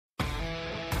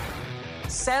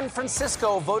San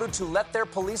Francisco voted to let their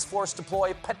police force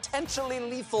deploy potentially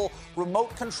lethal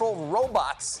remote-controlled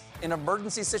robots in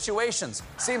emergency situations.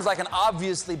 Seems like an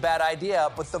obviously bad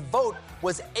idea, but the vote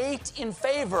was 8 in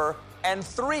favor and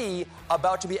 3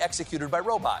 about to be executed by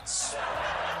robots.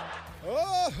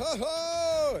 Oh, ho,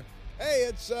 ho. Hey,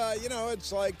 it's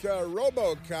like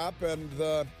RoboCop, and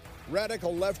the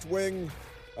radical left-wing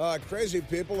crazy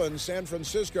people in San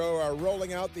Francisco are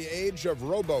rolling out the age of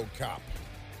RoboCop.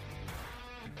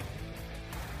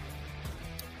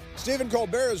 Stephen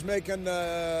Colbert is making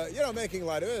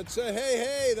light of it. It's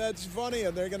hey, that's funny,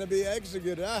 and they're going to be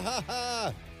executed. Ah, ha,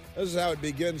 ha. This is how it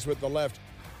begins with the left.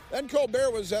 Then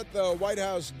Colbert was at the White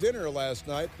House dinner last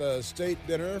night, the state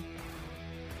dinner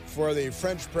for the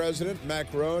French president,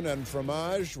 Macron, and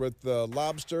fromage with the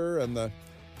lobster and the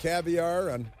caviar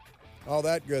and all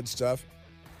that good stuff.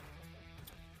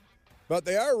 But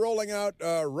they are rolling out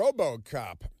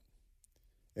RoboCop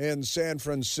in San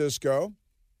Francisco.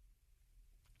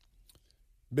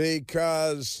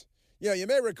 Because, you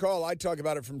may recall, I talk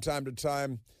about it from time to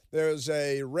time, there's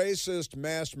a racist,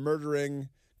 mass-murdering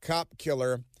cop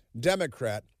killer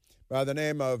Democrat by the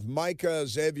name of Micah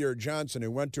Xavier Johnson,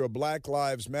 who went to a Black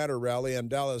Lives Matter rally in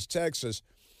Dallas, Texas,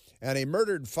 and he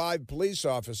murdered 5 police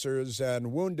officers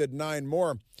and wounded 9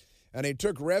 more. And he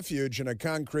took refuge in a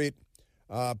concrete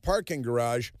parking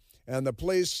garage, and the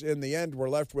police, in the end, were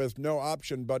left with no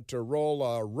option but to roll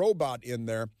a robot in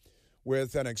there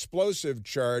with an explosive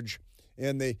charge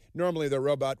normally the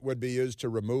robot would be used to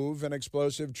remove an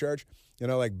explosive charge,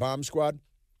 like bomb squad.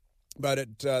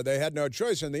 But they had no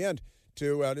choice in the end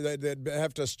they'd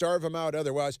have to starve him out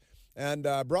otherwise, and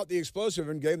brought the explosive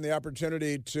and gave him the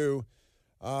opportunity to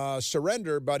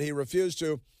surrender, but he refused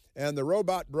to. And the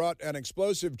robot brought an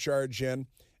explosive charge in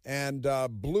and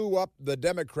blew up the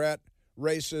Democrat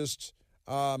racist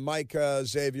Micah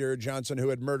Xavier Johnson, who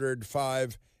had murdered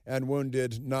 5 and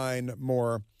wounded 9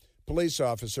 more police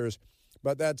officers.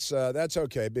 But that's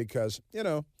okay because,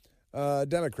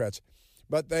 Democrats.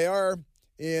 But they are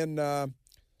in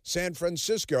San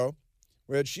Francisco,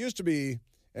 which used to be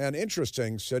an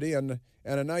interesting city and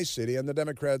a nice city, and the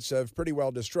Democrats have pretty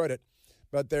well destroyed it.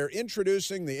 But they're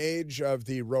introducing the age of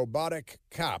the robotic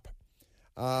cop.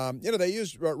 They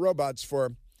use robots for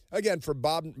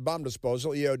bomb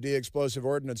disposal, EOD, explosive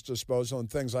ordnance disposal, and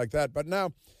things like that. But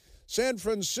now San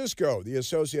Francisco, the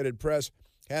Associated Press,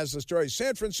 has the story.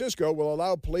 San Francisco will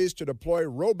allow police to deploy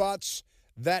robots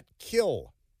that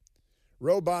kill.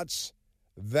 Robots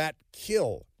that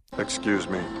kill. Excuse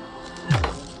me.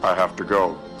 I have to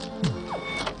go.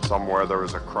 Somewhere there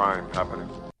is a crime happening.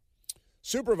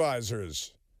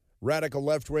 Supervisors, radical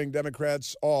left-wing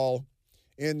Democrats all,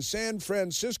 in San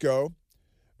Francisco,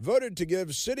 voted to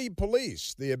give city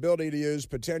police the ability to use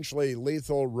potentially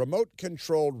lethal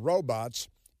remote-controlled robots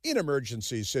in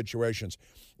emergency situations.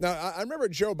 Now, I remember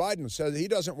Joe Biden said he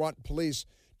doesn't want police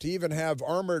to even have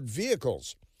armored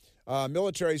vehicles,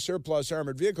 military surplus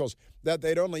armored vehicles, that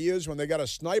they'd only use when they got a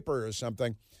sniper or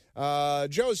something.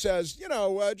 Joe says,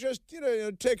 just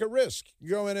take a risk.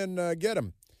 Go in and get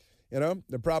them.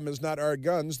 The problem is not our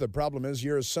guns. The problem is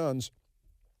your sons.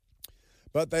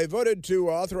 But they voted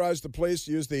to authorize the police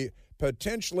to use the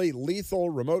potentially lethal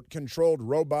remote-controlled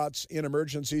robots in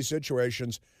emergency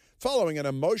situations following an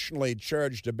emotionally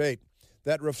charged debate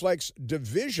that reflects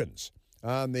divisions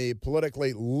on the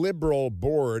politically liberal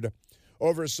board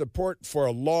over support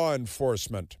for law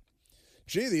enforcement.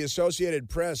 The Associated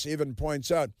Press even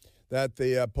points out that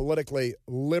the politically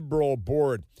liberal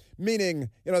board, meaning,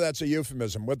 that's a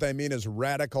euphemism. What they mean is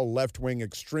radical left-wing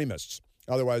extremists.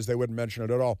 Otherwise, they wouldn't mention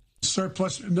it at all.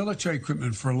 Surplus military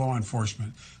equipment for law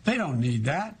enforcement. They don't need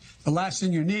that. The last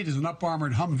thing you need is an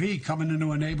up-armored Humvee coming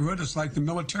into a neighborhood. It's like the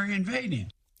military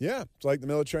invading. Yeah, it's like the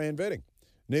military invading.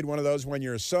 Need one of those when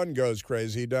your son goes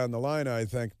crazy down the line, I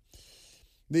think.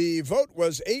 The vote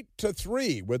was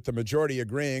 8-3, with the majority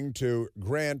agreeing to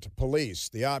grant police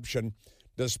the option,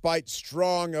 despite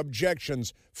strong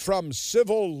objections from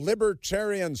civil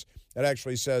libertarians. It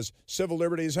actually says civil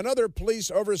liberties and other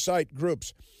police oversight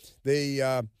groups.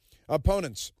 The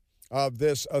opponents of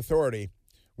this authority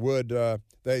would,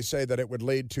 they say that it would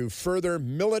lead to further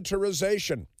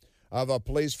militarization of a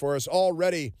police force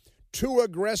already too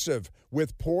aggressive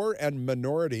with poor and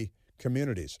minority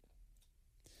communities.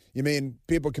 You mean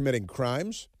people committing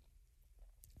crimes?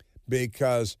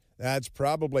 Because that's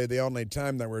probably the only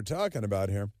time that we're talking about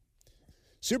here.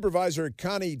 Supervisor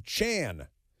Connie Chan,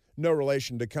 no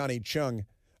relation to Connie Chung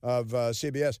of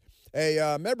CBS,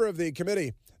 a member of the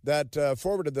committee that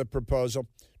forwarded the proposal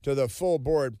to the full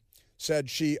board, said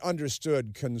she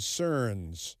understood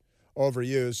concerns over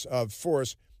use of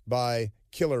force by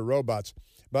killer robots,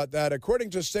 but that according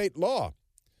to state law,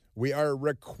 we are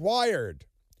required,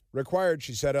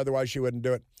 she said, otherwise she wouldn't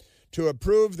do it, to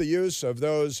approve the use of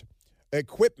those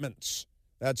equipments.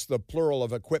 That's the plural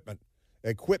of equipment.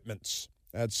 Equipments.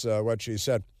 That's what she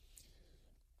said.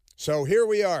 So here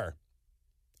we are,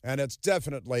 and it's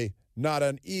definitely not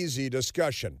an easy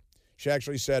discussion. She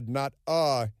actually said not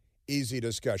a easy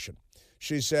discussion.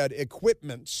 She said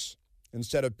equipments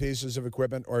instead of pieces of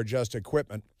equipment or just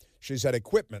equipment. She said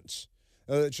equipments.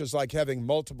 It's just like having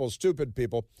multiple stupid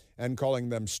people and calling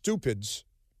them stupids,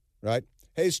 right?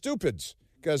 Hey, stupids.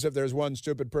 Because if there's one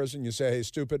stupid person, you say, hey,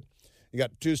 stupid. You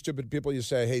got two stupid people, you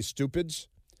say, hey, stupids.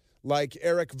 Like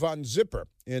Eric Von Zipper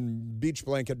in Beach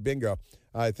Blanket Bingo,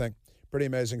 I think. Pretty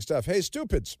amazing stuff. Hey,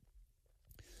 stupids.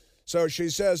 So she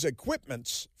says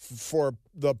equipments for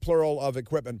the plural of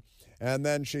equipment. And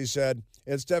then she said,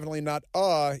 it's definitely not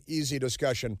a easy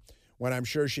discussion, when I'm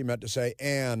sure she meant to say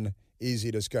an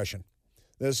easy discussion.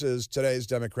 This is today's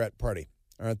Democrat Party.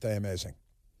 Aren't they amazing?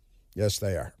 Yes,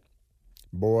 they are.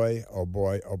 Boy, oh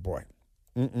boy, oh boy.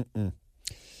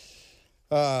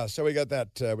 So we got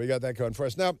that going for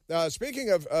us. Now, speaking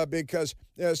of, because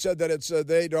said that it's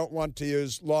they don't want to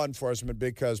use law enforcement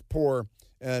because poor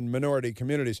and minority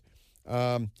communities.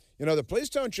 The police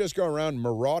don't just go around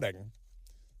marauding.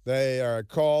 They are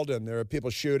called and there are people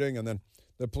shooting and then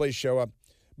the police show up.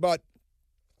 But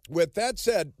with that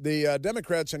said, the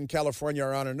Democrats in California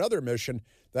are on another mission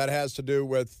that has to do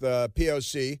with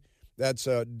POC. That's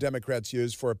Democrats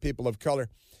use for people of color.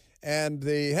 And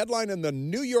the headline in the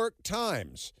New York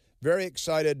Times, very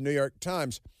excited New York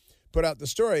Times, put out the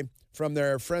story from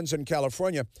their friends in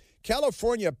California.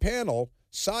 California panel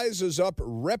sizes up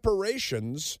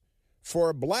reparations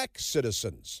for black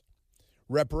citizens.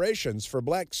 Reparations for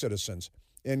black citizens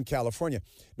in California.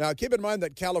 Now, keep in mind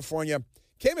that California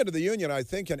came into the Union, I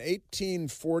think, in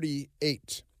 1848.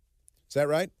 Is that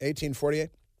right? 1848?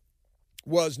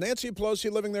 Was Nancy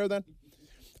Pelosi living there then?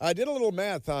 I did a little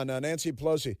math on Nancy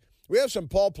Pelosi. We have some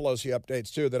Paul Pelosi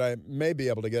updates, too, that I may be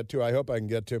able to get to. I hope I can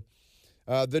get to.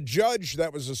 The judge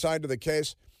that was assigned to the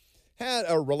case had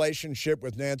a relationship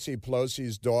with Nancy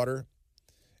Pelosi's daughter.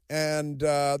 And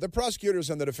the prosecutors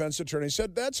and the defense attorney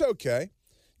said, that's okay.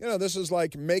 This is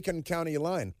like Macon County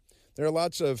line. There are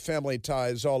lots of family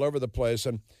ties all over the place,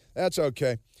 and that's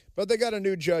okay. But they got a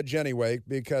new judge anyway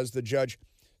because the judge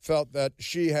felt that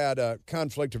she had a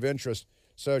conflict of interest,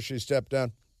 so she stepped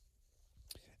down.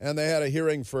 And they had a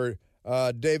hearing for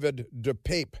David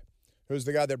DePape, who's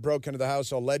the guy that broke into the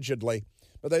house allegedly.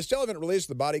 But they still haven't released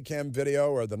the body cam video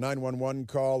or the 911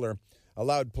 call or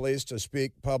allowed police to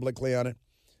speak publicly on it.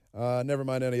 Never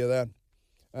mind any of that.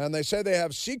 And they say they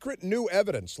have secret new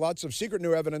evidence, lots of secret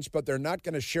new evidence, but they're not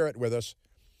going to share it with us.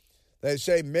 They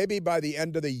say maybe by the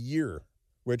end of the year,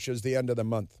 which is the end of the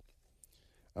month.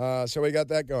 So we got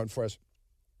that going for us.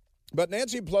 But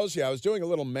Nancy Pelosi, I was doing a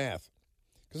little math,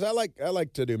 because I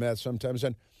like to do math sometimes.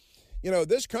 And,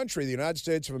 this country, the United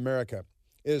States of America,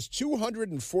 is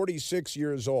 246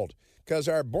 years old, because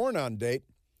our born-on date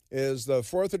is the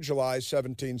 4th of July,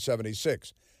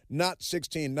 1776. Not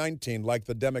 1619 like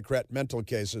the Democrat mental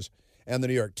cases and the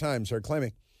New York Times are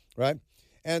claiming, right?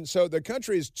 And so the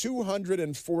country is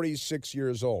 246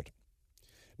 years old.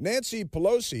 Nancy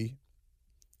Pelosi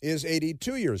is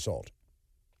 82 years old.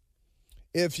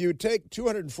 If you take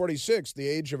 246, the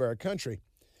age of our country,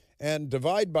 and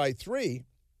divide by 3,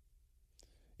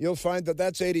 you'll find that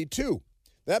that's 82.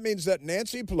 That means that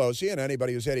Nancy Pelosi, and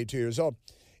anybody who's 82 years old,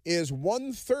 is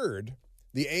 1/3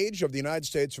 the age of the United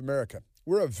States of America.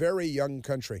 We're a very young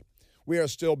country. We are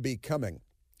still becoming.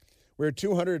 We're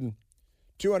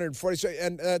 246,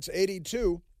 and that's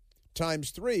 82 times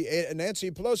 3.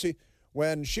 Nancy Pelosi,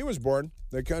 when she was born,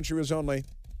 the country was only,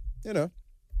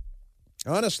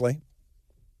 honestly,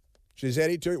 she's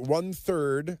 82.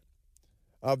 1/3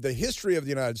 of the history of the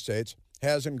United States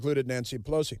has included Nancy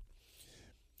Pelosi.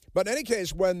 But in any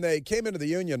case, when they came into the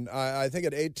Union, I think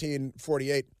in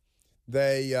 1848,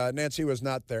 Nancy was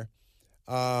not there.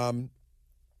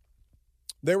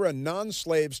 They were a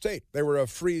non-slave state. They were a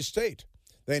free state.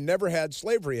 They never had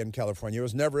slavery in California. It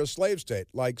was never a slave state,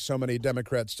 like so many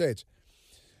Democrat states.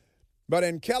 But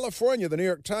in California, the New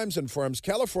York Times informs,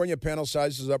 California panel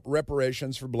sizes up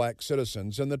reparations for black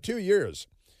citizens in the 2 years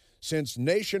since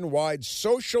nationwide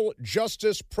social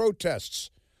justice protests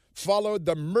followed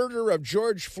the murder of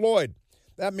George Floyd.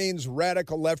 That means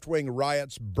radical left-wing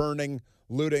riots, burning,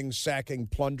 looting, sacking,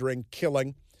 plundering,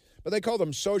 killing. But they call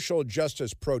them social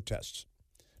justice protests.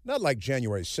 Not like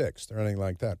January 6th or anything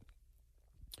like that.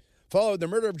 Followed the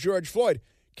murder of George Floyd,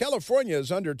 California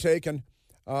has undertaken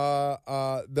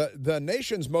the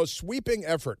nation's most sweeping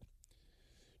effort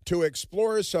to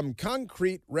explore some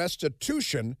concrete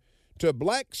restitution to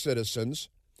black citizens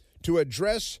to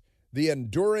address the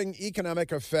enduring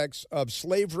economic effects of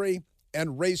slavery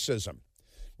and racism.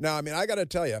 Now, I mean, I got to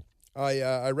tell you,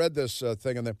 I read this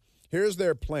thing, and here's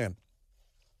their plan.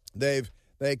 They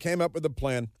came up with a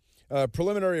plan, a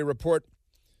preliminary report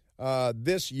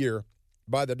this year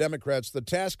by the Democrats, the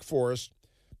task force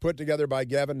put together by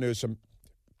Gavin Newsom,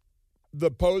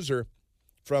 the poser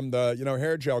from the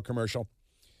hair gel commercial.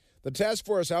 The task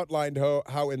force outlined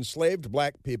how enslaved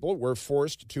black people were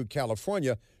forced to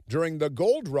California during the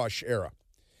gold rush era,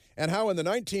 and how in the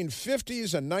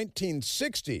 1950s and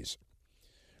 1960s,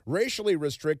 racially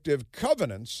restrictive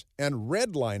covenants and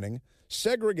redlining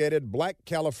segregated black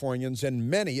Californians in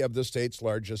many of the state's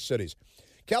largest cities.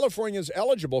 Californians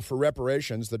eligible for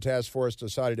reparations, the task force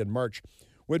decided in March,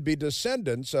 would be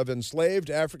descendants of enslaved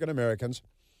African Americans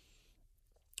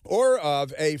or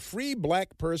of a free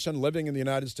black person living in the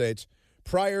United States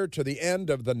prior to the end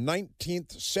of the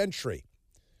 19th century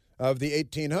of the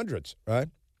 1800s, right?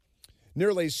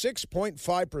 Nearly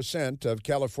 6.5% of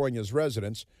California's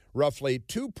residents, roughly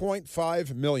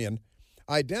 2.5 million,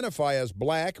 identify as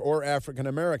black or African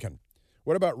American.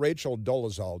 What about Rachel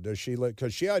Dolezal? Does she,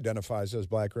 because she identifies as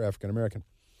black or African American?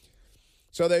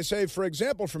 So they say, for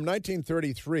example, from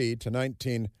 1933 to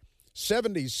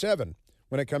 1977,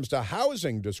 when it comes to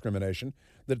housing discrimination,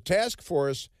 the task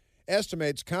force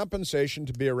estimates compensation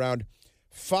to be around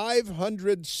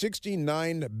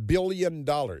 $569 billion.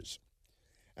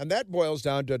 And that boils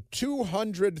down to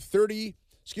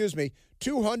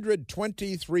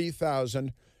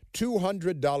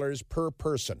 $223,200 per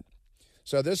person.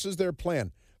 So this is their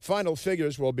plan. Final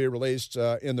figures will be released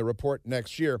in the report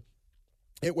next year.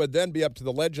 It would then be up to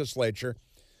the legislature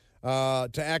to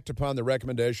act upon the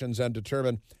recommendations and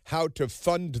determine how to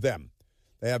fund them.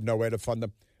 They have no way to fund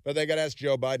them, but they got to ask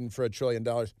Joe Biden for $1 trillion,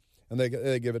 and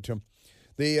they give it to him.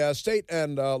 The state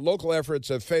and local efforts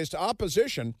have faced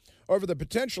opposition over the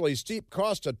potentially steep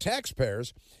cost to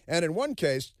taxpayers, and in one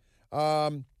case,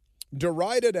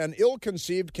 derided an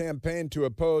ill-conceived campaign to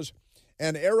oppose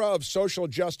an era of social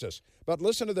justice. But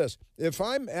listen to this. If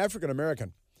I'm African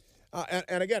American,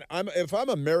 and again, if I'm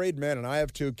a married man and I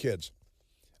have 2 kids,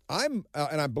 and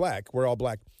I'm black, we're all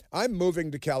black, I'm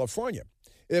moving to California.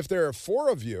 If there are 4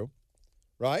 of you,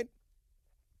 right,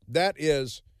 that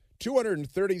is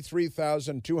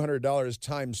 $233,200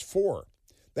 times 4.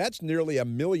 That's nearly $1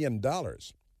 million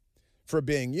for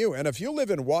being you. And if you live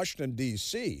in Washington,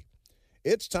 D.C.,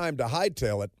 it's time to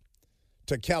hightail it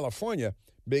to California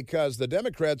because the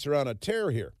Democrats are on a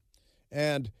tear here.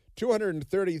 And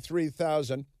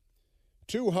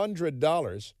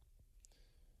 $233,200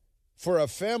 for a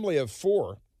family of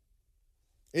 4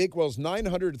 equals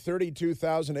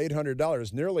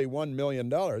 $932,800, nearly $1 million.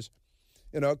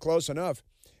 Close enough.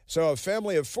 So a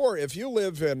family of 4, if you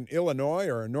live in Illinois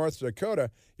or North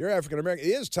Dakota, you're African American,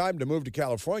 it is time to move to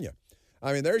California.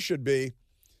 I mean, there should be,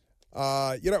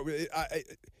 how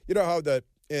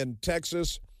in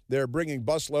Texas they're bringing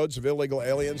busloads of illegal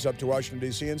aliens up to Washington,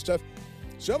 D.C. and stuff.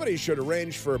 Somebody should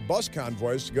arrange for bus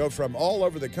convoys to go from all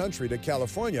over the country to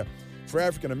California for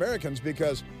African Americans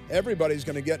because everybody's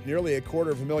going to get nearly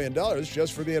 $250,000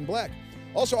 just for being black.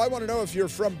 Also, I want to know if you're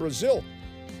from Brazil.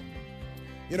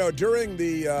 During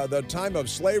the time of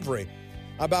slavery,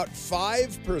 about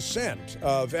 5%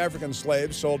 of African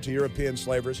slaves sold to European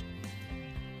slavers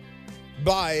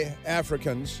by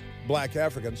Africans, black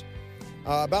Africans,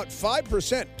 about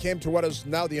 5% came to what is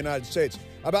now the United States.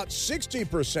 About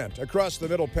 60% across the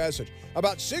Middle Passage.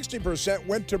 About 60%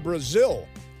 went to Brazil.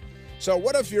 So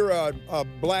what if you're a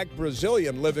black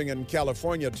Brazilian living in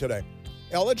California today?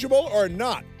 Eligible or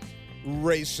not?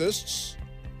 Racists.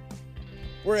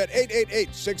 We're at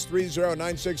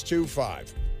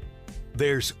 888-630-9625.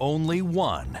 There's only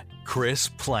one Chris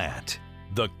Plant.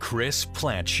 The Chris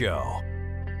Plant Show.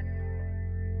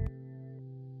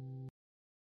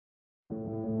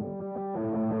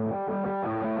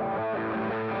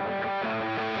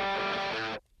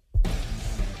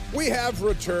 We have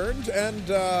returned, and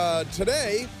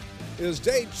today is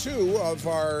day 2 of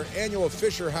our annual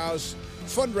Fisher House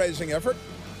fundraising effort.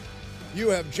 You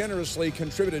have generously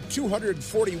contributed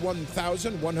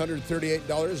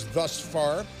 $241,138 thus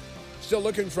far. Still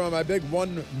looking for my big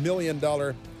 $1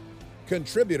 million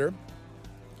contributor.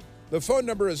 The phone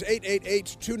number is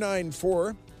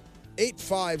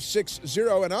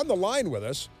 888-294-8560. And on the line with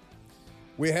us,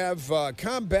 we have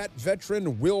combat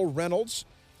veteran Will Reynolds.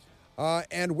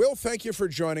 And Will, thank you for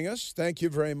joining us. Thank you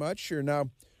very much. You're now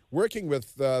working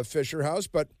with Fisher House,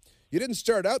 but you didn't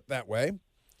start out that way.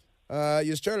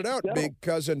 You started out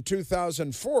because in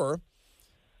 2004,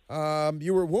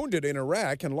 You were wounded in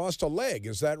Iraq and lost a leg.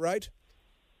 Is that right?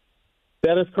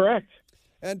 That is correct.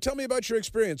 And tell me about your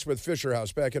experience with Fisher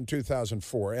House back in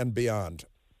 2004 and beyond.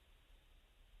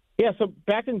 Yeah, so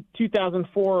back in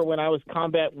 2004, when I was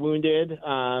combat wounded as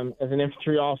an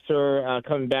infantry officer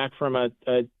coming back from a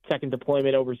second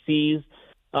deployment overseas,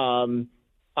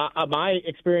 my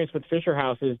experience with Fisher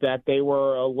House is that they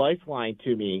were a lifeline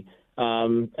to me.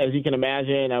 As you can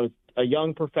imagine, I was a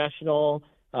young professional.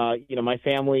 My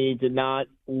family did not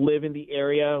live in the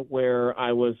area where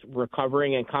I was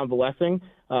recovering and convalescing.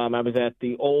 I was at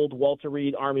the old Walter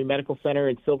Reed Army Medical Center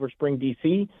in Silver Spring,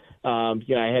 D.C.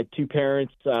 I had two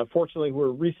parents, fortunately, who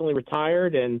were recently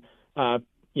retired and,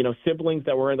 siblings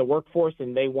that were in the workforce,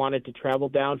 and they wanted to travel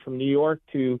down from New York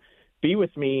to be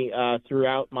with me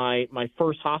throughout my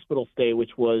first hospital stay,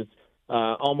 which was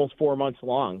almost 4 months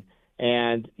long.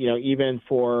 And, even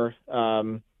for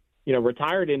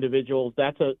retired individuals,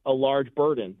 that's a large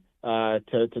burden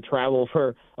to travel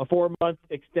for a 4-month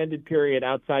extended period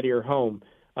outside of your home.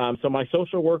 So my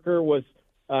social worker was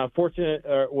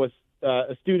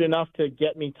astute enough to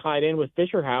get me tied in with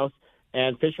Fisher House,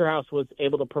 and Fisher House was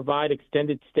able to provide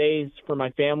extended stays for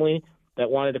my family that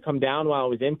wanted to come down while I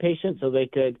was inpatient, so they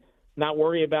could not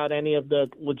worry about any of the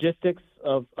logistics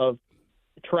of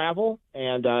travel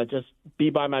and just be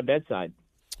by my bedside.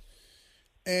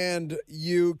 And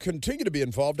you continue to be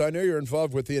involved. I know you're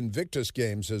involved with the Invictus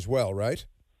Games as well, right?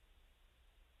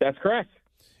 That's correct.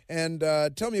 And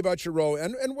tell me about your role,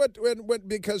 and what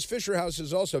because Fisher House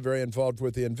is also very involved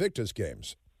with the Invictus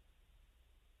Games.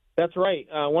 That's right.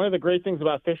 One of the great things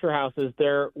about Fisher House is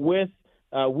they're with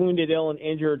wounded, ill, and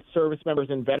injured service members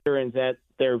and veterans at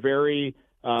their very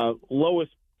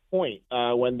lowest point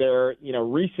when they're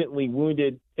recently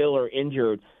wounded, ill, or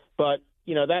injured. But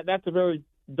that's a very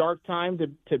dark time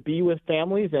to be with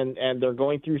families, and they're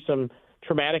going through some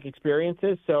traumatic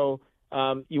experiences. So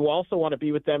you also want to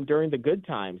be with them during the good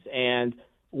times. And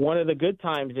one of the good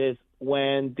times is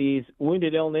when these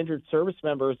wounded, ill, and injured service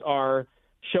members are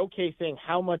showcasing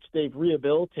how much they've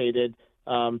rehabilitated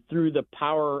through the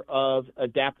power of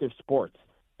adaptive sports.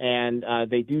 And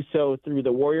they do so through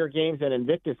the Warrior Games and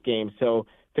Invictus Games. So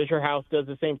Fisher House does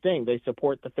the same thing. They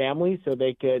support the families so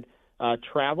they could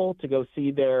travel to go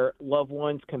see their loved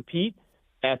ones compete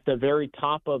at the very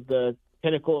top of the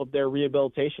pinnacle of their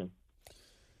rehabilitation.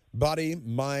 Body,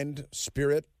 mind,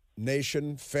 spirit,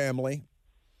 nation, family.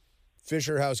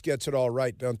 Fisher House gets it all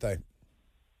right, don't they?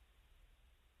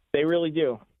 They really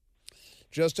do.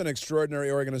 Just an extraordinary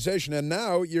organization, and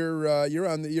now you're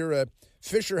a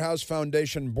Fisher House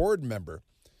Foundation board member.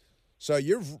 So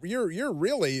you're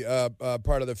really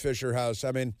part of the Fisher House.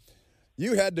 I mean,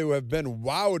 you had to have been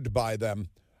wowed by them.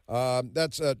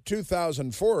 That's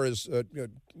 2004 is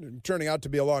turning out to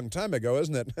be a long time ago,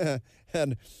 isn't it?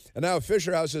 and now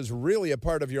Fisher House is really a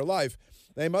part of your life.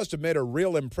 They must have made a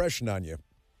real impression on you.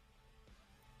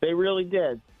 They really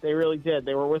did. They really did.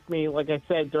 They were with me, like I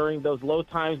said, during those low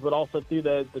times, but also through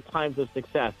the times of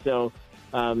success. So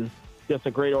just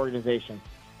a great organization.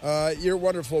 You're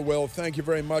wonderful, Will. Thank you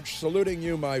very much. Saluting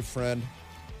you, my friend.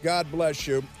 God bless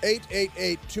you.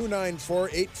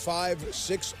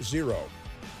 888-294-8560.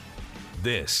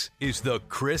 This is the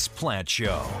Chris Plant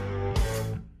Show.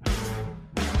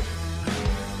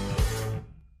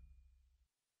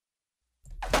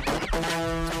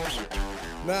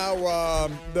 Now,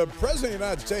 the President of the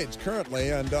United States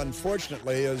currently, and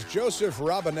unfortunately, is Joseph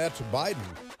Robinette Biden.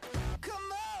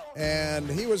 And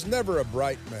he was never a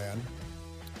bright man,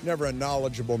 never a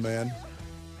knowledgeable man.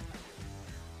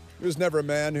 He was never a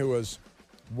man who was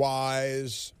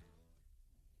wise,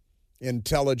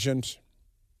 intelligent.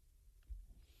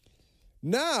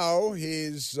 Now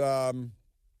he's a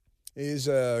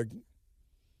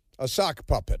sock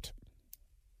puppet.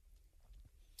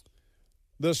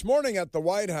 This morning at the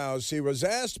White House, he was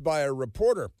asked by a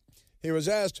reporter,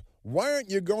 why aren't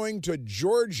you going to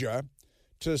Georgia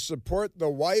to support the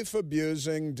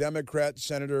wife-abusing Democrat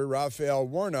Senator Raphael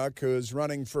Warnock, who's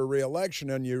running for re-election,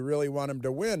 and you really want him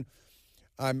to win?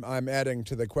 I'm adding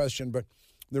to the question, but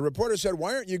the reporter said,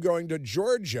 why aren't you going to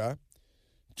Georgia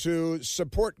to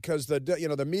support, because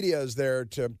the media is there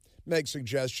to make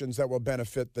suggestions that will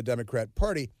benefit the Democrat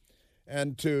Party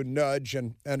and to nudge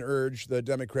and urge the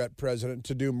Democrat president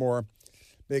to do more,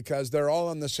 because they're all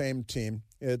on the same team.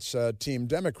 It's Team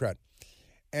Democrat.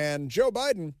 And Joe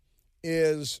Biden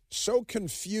is so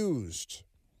confused,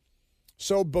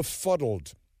 so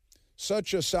befuddled,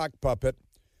 such a sock puppet,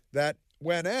 that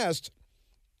when asked,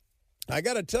 I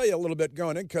got to tell you a little bit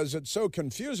going in, because it's so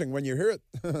confusing when you hear it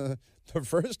the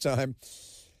first time.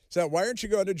 So why aren't you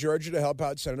going to Georgia to help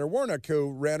out Senator Warnock,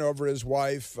 who ran over his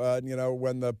wife,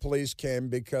 when the police came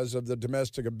because of the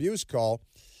domestic abuse call,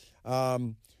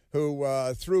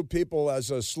 who threw people as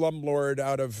a slumlord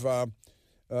out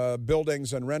of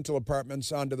buildings and rental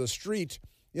apartments onto the street,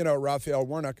 Raphael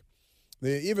Warnock.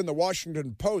 Even the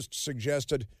Washington Post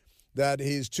suggested that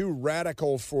he's too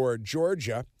radical for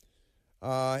Georgia,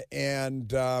 but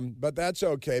that's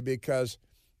okay because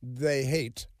they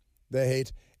hate.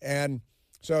 And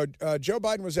so Joe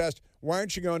Biden was asked, why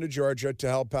aren't you going to Georgia to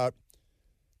help out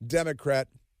Democrat,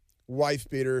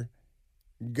 wife-beater,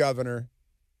 governor,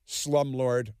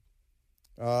 slumlord,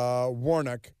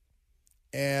 Warnock?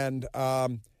 And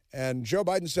Joe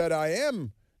Biden said, I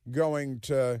am going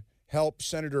to help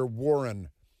Senator Warren,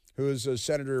 who is a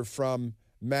senator from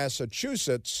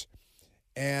Massachusetts.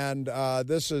 And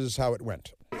this is how it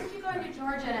went. Why are you going to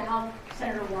Georgia to help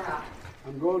Senator Warnock?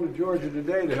 I'm going to Georgia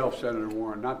today to help Senator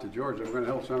Warren, not to Georgia. I'm going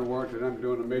to help Senator Warren because I'm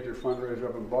doing a major fundraiser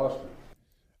up in Boston.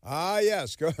 Ah,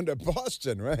 yes, going to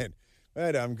Boston, right.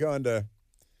 Right, I'm going to,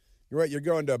 you're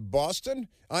going to Boston?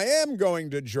 I am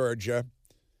going to Georgia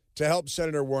to help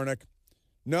Senator Warnock.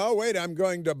 No, wait, I'm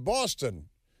going to Boston,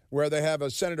 where they have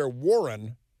a Senator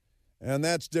Warren, and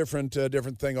that's different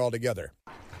thing altogether.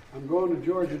 I'm going to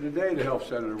Georgia today to help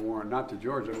Senator Warren, not to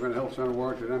Georgia. I'm going to help Senator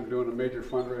Warren because I'm doing a major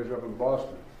fundraiser up in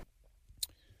Boston.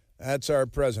 That's our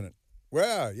president.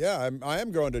 Well, yeah, I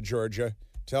am going to Georgia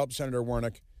to help Senator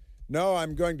Warnock. No,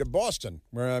 I'm going to Boston,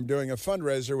 where I'm doing a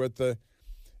fundraiser with the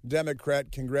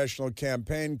Democrat Congressional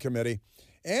Campaign Committee.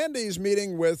 And he's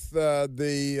meeting with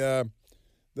the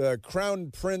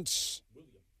Crown Prince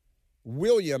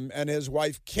William and his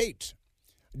wife Kate.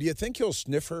 Do you think he'll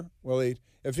sniff her? Well,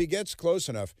 if he gets close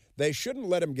enough, they shouldn't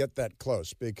let him get that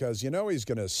close because he's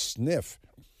going to sniff.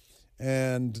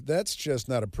 And that's just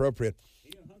not appropriate.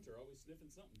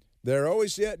 They're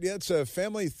always, it's a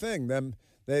family thing.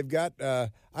 They've got, I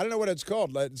don't know what it's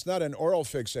called. It's not an oral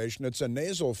fixation. It's a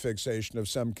nasal fixation of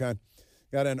some kind.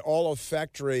 Got an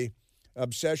olfactory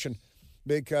obsession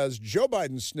because Joe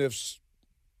Biden sniffs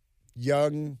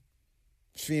young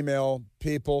female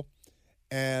people.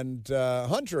 And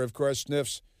Hunter, of course,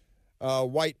 sniffs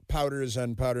white powders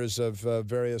and powders of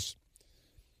various,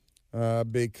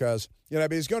 because,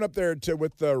 but he's going up there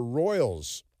with the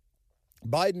royals.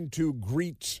 Biden to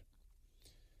greet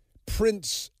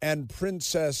Prince and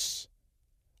Princess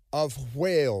of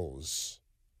Wales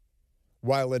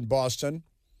while in Boston.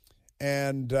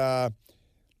 And,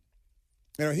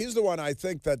 he's the one, I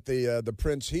think that the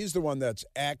prince, he's the one that's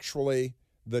actually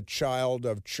the child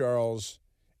of Charles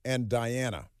and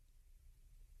Diana.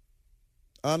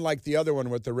 Unlike the other one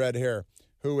with the red hair,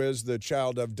 who is the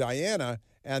child of Diana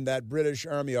and that British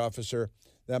Army officer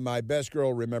that my best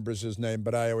girl remembers his name,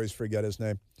 but I always forget his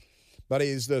name. But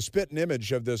he's the spitting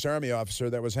image of this Army officer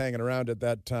that was hanging around at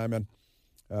that time. And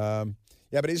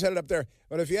but he's headed up there.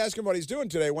 But if you ask him what he's doing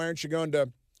today, why aren't you going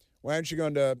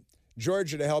to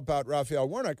Georgia to help out Raphael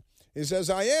Warnock? He says,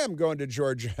 I am going to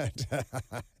Georgia.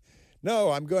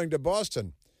 No, I'm going to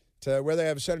Boston, to where they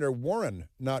have Senator Warren,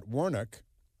 not Warnock.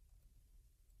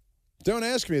 Don't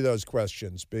ask me those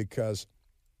questions because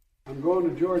I'm going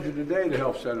to Georgia today to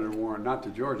help Senator Warren, not to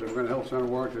Georgia. I'm going to help Senator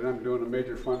Warren because I'm doing a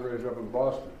major fundraiser up in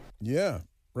Boston. Yeah,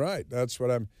 right. That's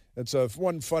what it's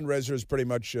one fundraiser is pretty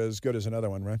much as good as another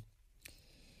one, right?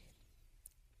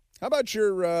 How about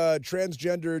your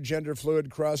transgender, gender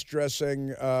fluid,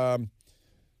 cross-dressing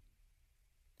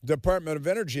Department of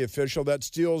Energy official that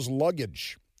steals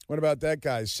luggage? What about that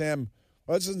guy, Sam,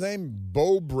 what's his name?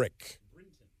 Bobrick.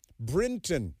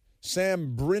 Brinton.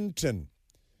 Sam Brinton.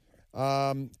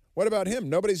 What about him?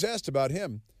 Nobody's asked about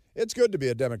him. It's good to be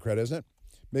a Democrat, isn't it?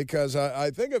 Because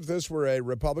I think if this were a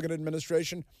Republican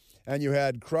administration and you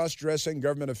had cross-dressing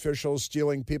government officials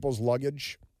stealing people's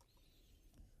luggage,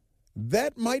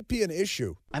 that might be an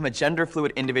issue. I'm a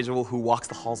gender-fluid individual who walks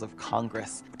the halls of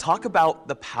Congress. Talk about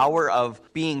the power of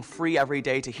being free every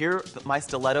day to hear my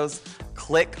stilettos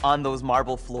click on those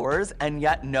marble floors and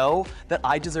yet know that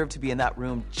I deserve to be in that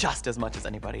room just as much as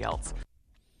anybody else.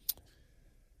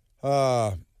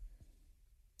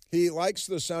 He likes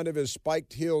the sound of his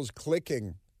spiked heels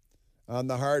clicking on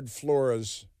the hard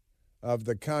floors of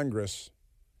the Congress.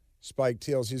 Spiked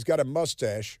heels. He's got a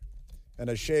mustache and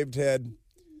a shaved head,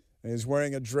 and he's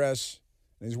wearing a dress,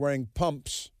 and he's wearing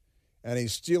pumps, and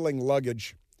he's stealing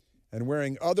luggage and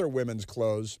wearing other women's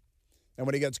clothes. And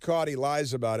when he gets caught, he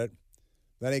lies about it.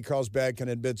 Then he calls back and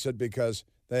admits it because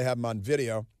they have him on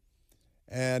video.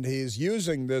 And he's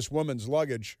using this woman's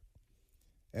luggage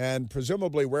and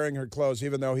presumably wearing her clothes,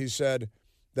 even though he said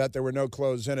that there were no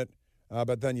clothes in it.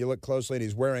 But then you look closely and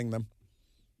he's wearing them.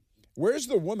 Where's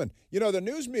the woman? You know, the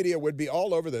news media would be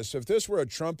all over this if this were a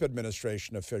Trump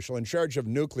administration official in charge of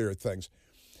nuclear things.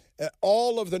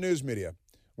 All of the news media,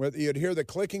 where you'd hear the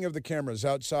clicking of the cameras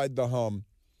outside the home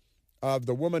of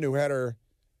the woman who had her,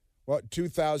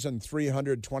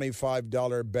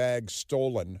 $2,325 bag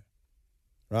stolen,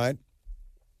 right?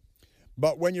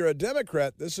 But when you're a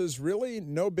Democrat, this is really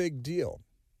no big deal.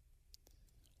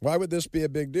 Why would this be a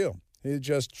big deal? He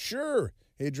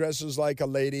dresses like a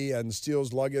lady and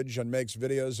steals luggage and makes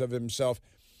videos of himself.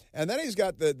 And then he's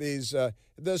got the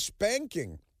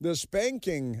spanking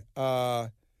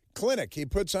clinic. He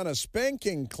puts on a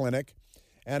spanking clinic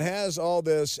and has all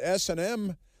this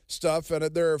S&M stuff. And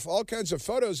there are all kinds of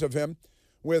photos of him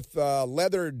with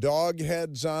leather dog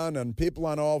heads on and people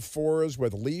on all fours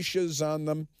with leashes on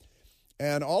them.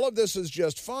 And all of this is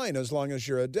just fine as long as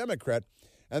you're a Democrat.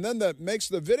 And then that makes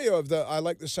the video of I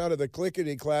like the sound of the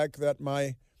clickety-clack that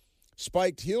my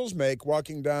spiked heels make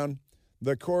walking down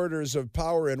the corridors of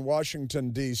power in Washington,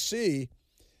 D.C.,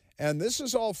 and this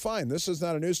is all fine. This is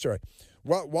not a news story.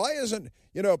 Why isn't,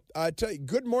 I tell you,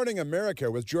 Good Morning America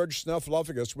with George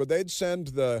Snuffleupagus, where they'd send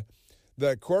the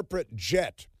corporate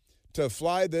jet to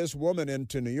fly this woman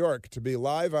into New York to be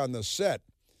live on the set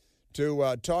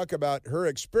to talk about her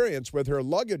experience with her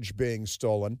luggage being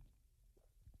stolen.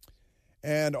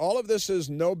 And all of this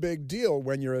is no big deal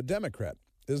when you're a Democrat.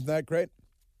 Isn't that great?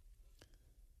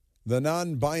 The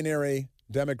non-binary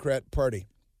Democrat Party.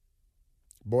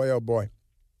 Boy, oh boy.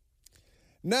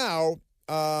 Now,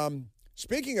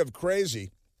 speaking of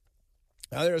crazy,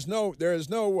 now there is no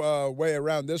way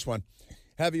around this one.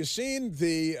 Have you seen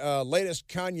the latest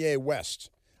Kanye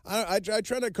West? I try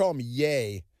to call him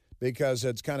Ye because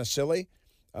it's kind of silly.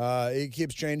 He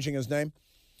keeps changing his name.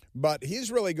 But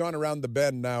he's really gone around the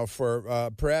bend now for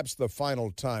perhaps the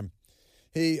final time.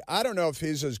 I don't know if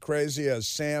he's as crazy as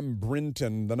Sam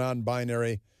Brinton, the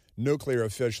non-binary nuclear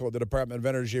official at the Department of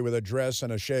Energy with a dress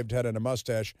and a shaved head and a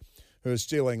mustache, who's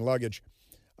stealing luggage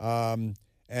and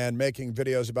making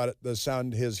videos about it, the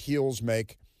sound his heels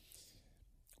make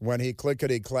when he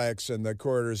clickety-clacks in the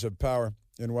corridors of power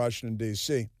in Washington,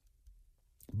 D.C.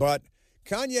 But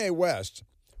Kanye West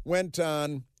went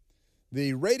on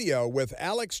the radio with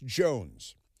Alex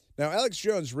Jones. Now, Alex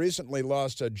Jones recently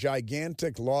lost a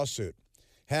gigantic lawsuit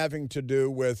having to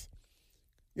do with,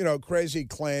 crazy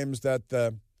claims that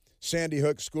the Sandy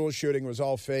Hook school shooting was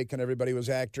all fake and everybody was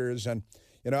actors. And,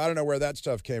 I don't know where that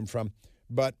stuff came from,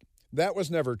 but that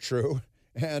was never true.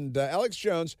 And Alex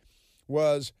Jones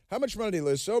was, how much money did he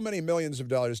lose? So many millions of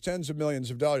dollars, tens of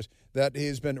millions of dollars that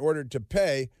he's been ordered to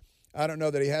pay. I don't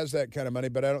know that he has that kind of money,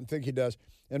 but I don't think he does.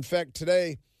 In fact,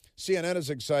 today, CNN is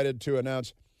excited to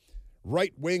announce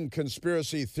right-wing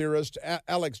conspiracy theorist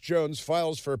Alex Jones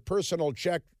files for personal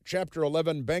Chapter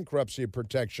 11 bankruptcy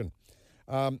protection.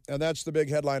 And that's the big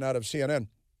headline out of CNN.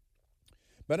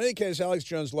 But in any case, Alex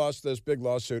Jones lost this big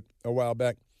lawsuit a while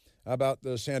back about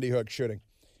the Sandy Hook shooting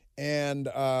and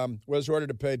was ordered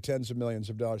to pay tens of millions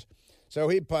of dollars. So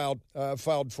he filed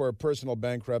for personal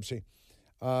bankruptcy.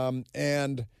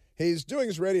 And he's doing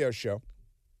his radio show.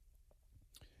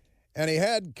 And he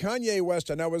had Kanye West,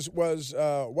 and that was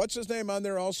what's his name on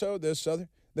there also? This other,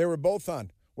 they were both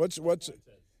on.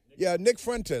 Nick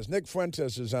Fuentes. Nick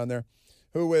Fuentes is on there,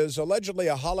 who is allegedly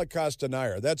a Holocaust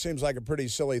denier. That seems like a pretty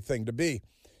silly thing to be.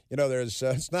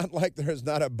 It's not like there's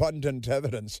not abundant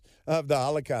evidence of the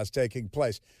Holocaust taking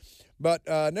place, but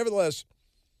nevertheless,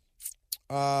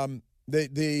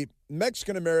 the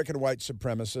Mexican American white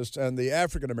supremacist and the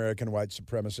African American white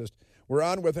supremacist were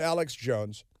on with Alex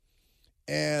Jones.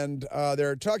 And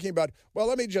they're talking about, well,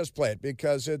 let me just play it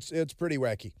because it's pretty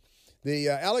wacky. The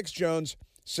Alex Jones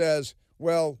says,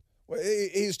 well,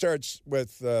 he starts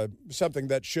with something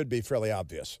that should be fairly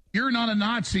obvious. You're not a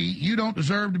Nazi. You don't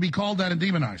deserve to be called that and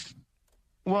demonized.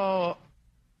 Well,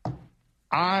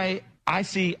 I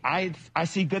see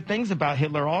good things about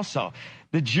Hitler also.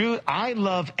 I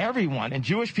love everyone, and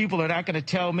Jewish people are not going to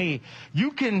tell me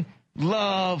you can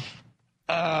love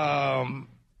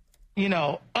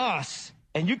us,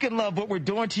 and you can love what we're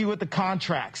doing to you with the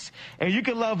contracts, and you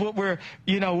can love what we're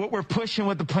pushing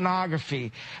with the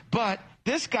pornography. But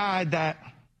this guy that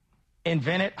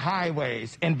invented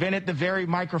highways, invented the very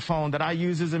microphone that I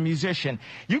use as a musician,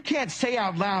 you can't say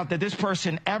out loud that this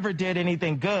person ever did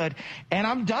anything good, and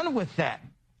I'm done with that.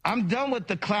 I'm done with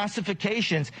the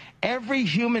classifications. Every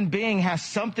human being has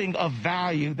something of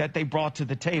value that they brought to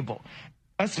the table,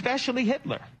 especially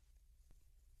Hitler.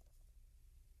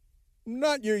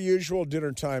 Not your usual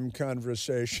dinner time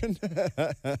conversation.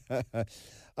 For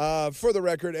the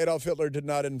record, Adolf Hitler did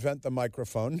not invent the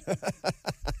microphone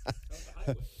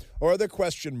or the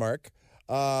question mark.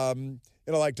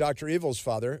 like Dr. Evil's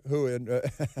father, who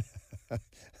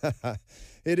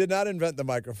he did not invent the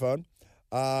microphone.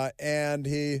 And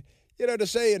he, to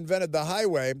say he invented the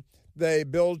highway, they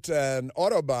built an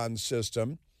Autobahn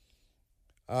system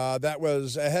that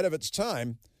was ahead of its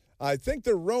time. I think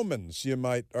the Romans, you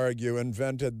might argue,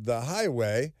 invented the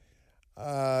highway.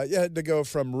 You had to go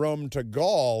from Rome to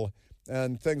Gaul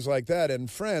and things like that in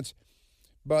France.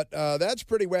 But that's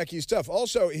pretty wacky stuff.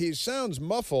 Also, he sounds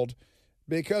muffled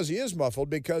because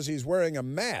he's wearing a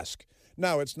mask.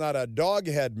 Now, it's not a dog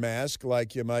head mask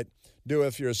like you might do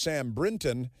if you're Sam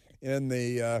Brinton in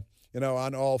the,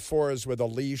 on all fours with a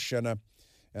leash and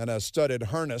a studded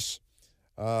harness,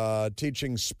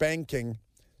 teaching spanking.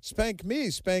 Spank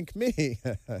me, spank me.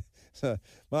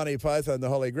 Monty Python, the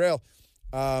Holy Grail.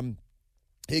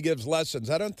 He gives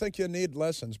lessons. I don't think you need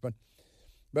lessons, but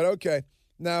okay.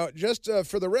 Now, just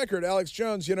for the record, Alex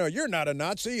Jones, you're not a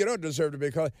Nazi. You don't deserve to be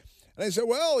called. And I said,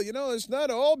 well, it's not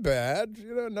all bad.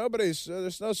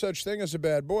 There's no such thing as a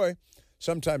bad boy.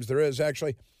 Sometimes there is,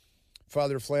 actually.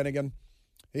 Father Flanagan,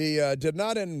 he did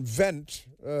not invent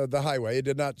the highway. He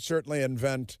did not certainly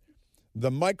invent the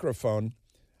microphone.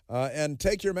 And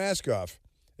take your mask off.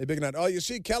 They big enough. Oh, you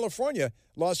see, California,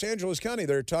 Los Angeles County,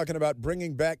 they're talking about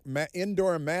bringing back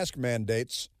indoor mask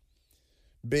mandates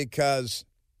because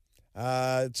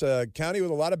it's a county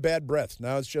with a lot of bad breath.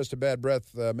 Now it's just a bad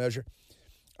breath measure.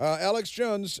 Alex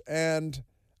Jones and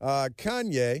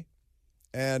Kanye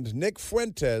and Nick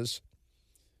Fuentes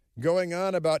going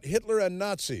on about Hitler and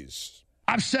Nazis.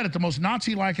 I've said it, the most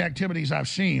Nazi-like activities I've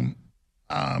seen,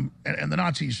 and the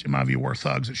Nazis, in my view, were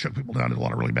thugs that shook people down, did a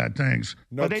lot of really bad things.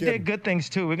 No, but they did good things,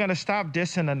 too. We're going to stop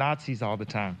dissing the Nazis all the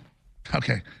time.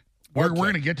 Okay. We're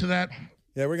going to get to that.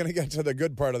 Yeah, we're going to get to the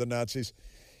good part of the Nazis.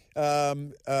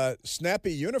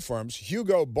 Snappy uniforms.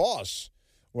 Hugo Boss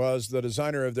was the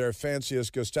designer of their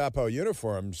fanciest Gestapo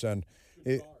uniforms, and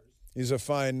he's a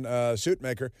fine suit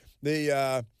maker.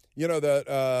 The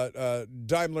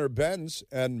Daimler-Benz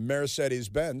and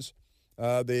Mercedes-Benz,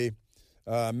 the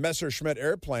Messerschmitt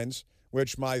airplanes,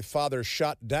 which my father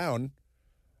shot down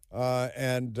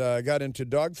and got into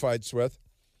dogfights with.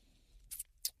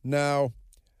 Now,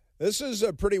 this is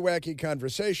a pretty wacky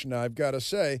conversation, I've got to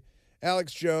say.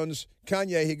 Alex Jones,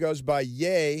 Kanye, he goes by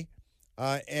Ye,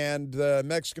 and the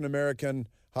Mexican-American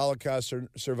Holocaust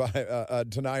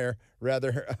denier,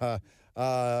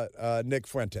 Nick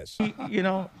Fuentes.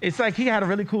 It's like he had a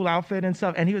really cool outfit and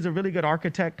stuff, and he was a really good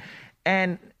architect.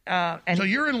 And so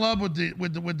you're in love with the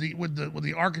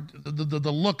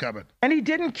look of it. And he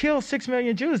didn't kill 6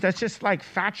 million Jews. That's just like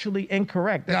factually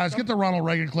incorrect. Guys, get the Ronald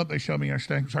Reagan clip they showed me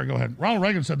yesterday. Sorry, go ahead. Ronald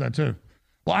Reagan said that too.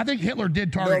 Well, I think Hitler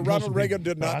did target. No, Ronald Reagan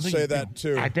did not say that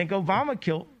too. I think Obama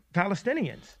killed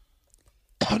Palestinians.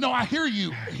 No, I hear you.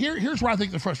 Here's where I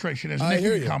think the frustration is. Nick,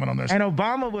 you can comment on this. And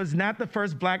Obama was not the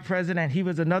first black president. He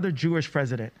was another Jewish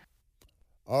president.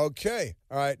 Okay.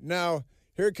 All right. Now,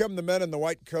 here come the men in the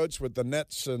white coats with the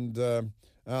nets and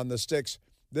on the sticks.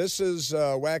 This is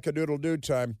wackadoodle-doo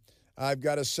time, I've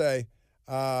got to say.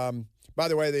 By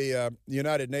the way, the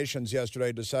United Nations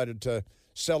yesterday decided to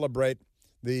celebrate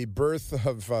the birth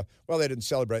of, well, they didn't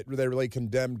celebrate. They really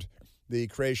condemned the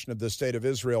creation of the State of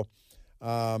Israel.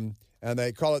 And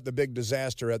they call it the big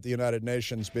disaster at the United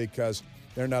Nations because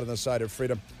they're not on the side of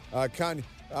freedom. I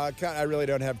really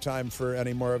don't have time for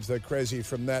any more of the crazy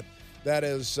from that. That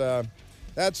is,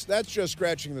 that's just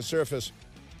scratching the surface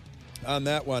on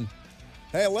that one.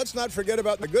 Hey, let's not forget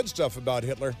about the good stuff about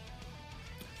Hitler.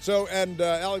 So, and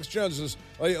Alex Jones is,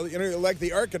 like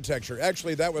the architecture.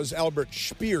 Actually, that was Albert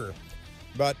Speer,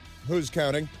 but who's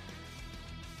counting?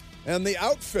 And the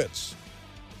outfits.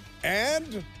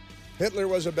 And Hitler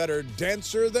was a better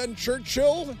dancer than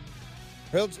Churchill?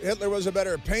 Hitler was a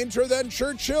better painter than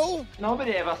Churchill?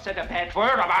 Nobody ever said a bad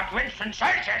word about Winston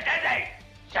Churchill, did they?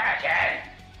 Churchill!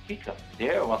 Hitler,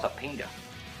 there was a painter.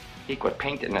 He could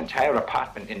paint an entire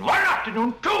apartment in one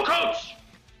afternoon, 2 coats!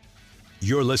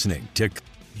 You're listening to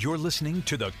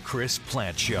the Chris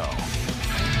Plant Show.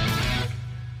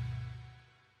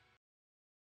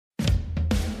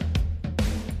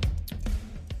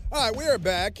 All right, we are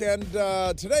back, and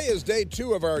today is day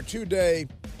 2 of our 2-day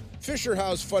Fisher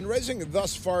House fundraising.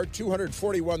 Thus far,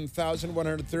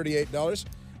 $241,138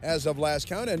 as of last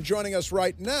count. And joining us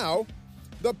right now,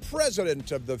 the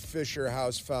president of the Fisher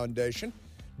House Foundation,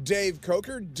 Dave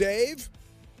Coker. Dave,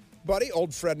 buddy,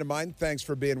 old friend of mine. Thanks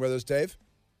for being with us, Dave.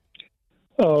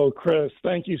 Oh, Chris,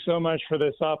 thank you so much for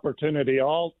this opportunity.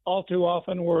 All too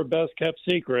often, we're a best-kept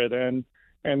secret, and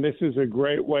this is a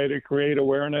great way to create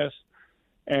awareness.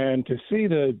 And to see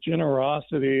the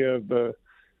generosity of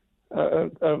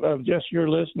just your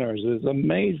listeners is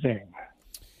amazing.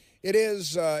 It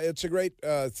is. It's a great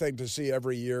thing to see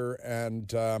every year.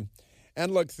 And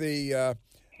look,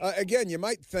 again, you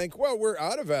might think, well, we're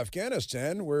out of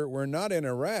Afghanistan. We're not in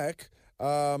Iraq.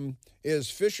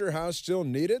 Is Fisher House still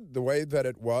needed the way that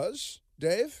it was,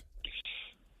 Dave?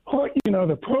 Well,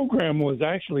 the program was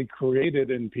actually created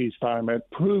in peacetime. It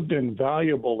proved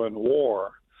invaluable in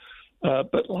war.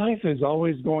 But life is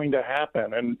always going to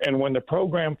happen. And when the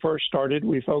program first started,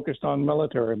 we focused on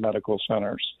military medical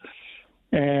centers.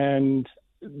 And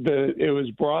it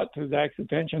was brought to Zach's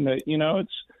attention that,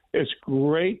 it's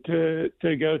great to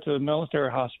go to the military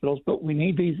hospitals, but we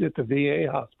need these at the VA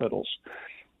hospitals.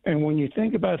 And when you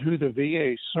think about who the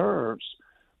VA serves,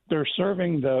 they're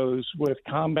serving those with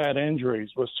combat injuries,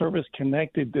 with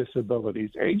service-connected disabilities,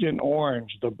 Agent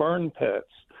Orange, the burn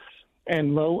pits,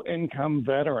 and low-income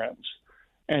veterans.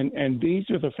 And these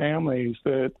are the families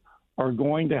that are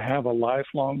going to have a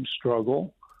lifelong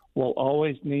struggle, will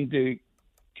always need to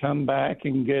come back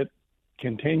and get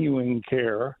continuing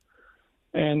care.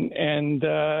 And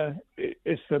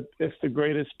it's the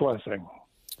greatest blessing.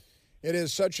 It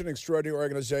is such an extraordinary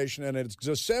organization, and it's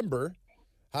December.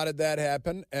 How did that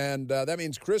happen? And that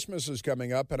means Christmas is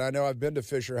coming up, and I know I've been to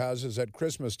Fisher Houses at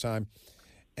Christmas time.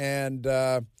 And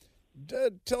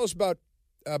tell us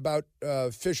about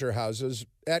Fisher Houses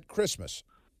at Christmas.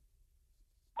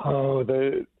 Oh,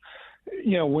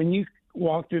 when you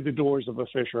walk through the doors of a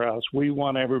Fisher House, we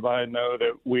want everybody to know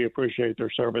that we appreciate their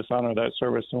service, honor that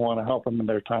service, and want to help them in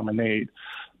their time of need.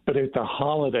 But at the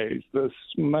holidays, the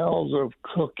smells of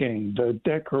cooking, the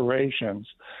decorations,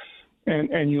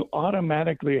 and you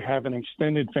automatically have an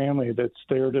extended family that's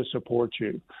there to support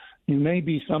you. You may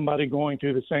be somebody going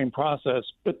through the same process,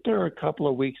 but they're a couple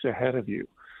of weeks ahead of you.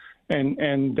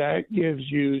 And that gives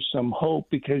you some hope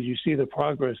because you see the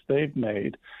progress they've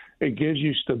made. It gives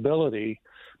you stability,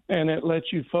 and it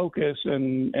lets you focus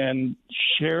and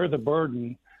share the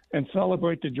burden and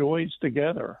celebrate the joys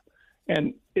together.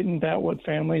 And isn't that what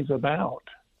family's about?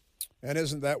 And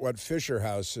isn't that what Fisher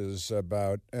House is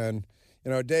about? And,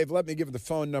 Dave, let me give the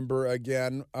phone number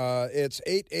again. It's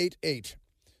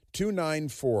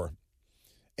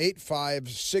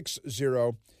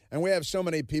 888-294-8560. And we have so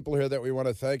many people here that we want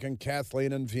to thank. And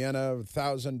Kathleen in Vienna,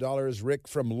 $1,000. Rick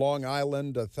from Long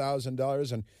Island,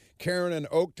 $1,000. And Karen in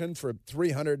Oakton for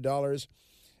 $300.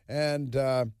 And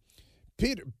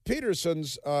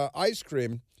Peterson's Ice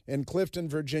Cream in Clifton,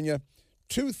 Virginia,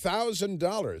 $2,000.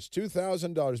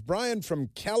 $2,000. Brian from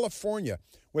California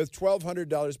with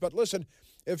 $1,200. But listen,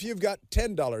 if you've got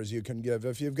 $10 you can give,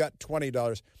 if you've got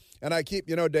 $20. And I keep,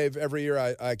 Dave, every year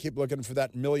I keep looking for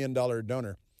that $1 million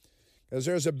donor. Because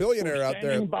there's a billionaire out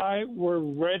there. By, we're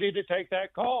ready to take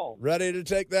that call. Ready to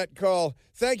take that call.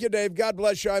 Thank you, Dave. God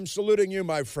bless you. I'm saluting you,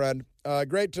 my friend.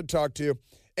 Great to talk to you.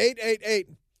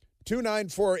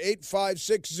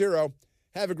 888-294-8560.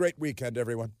 Have a great weekend,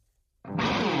 everyone.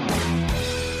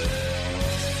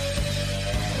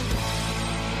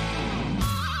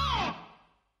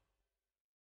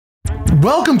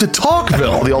 Welcome to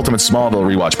Talkville, the ultimate Smallville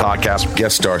rewatch podcast.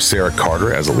 Guest star Sarah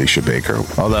Carter as Alicia Baker,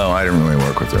 although I didn't really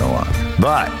work with her a lot.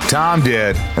 But Tom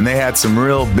did, and they had some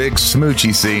real big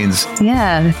smoochy scenes.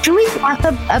 Yeah. Can we talk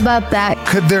about that?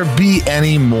 Could there be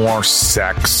any more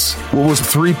sex? What was a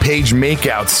 3-page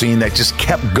makeout scene that just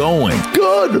kept going?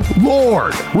 Good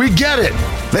Lord, we get it.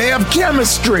 They have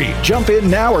chemistry. Jump in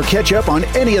now or catch up on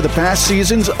any of the past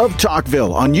seasons of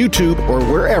Talkville on YouTube or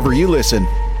wherever you listen.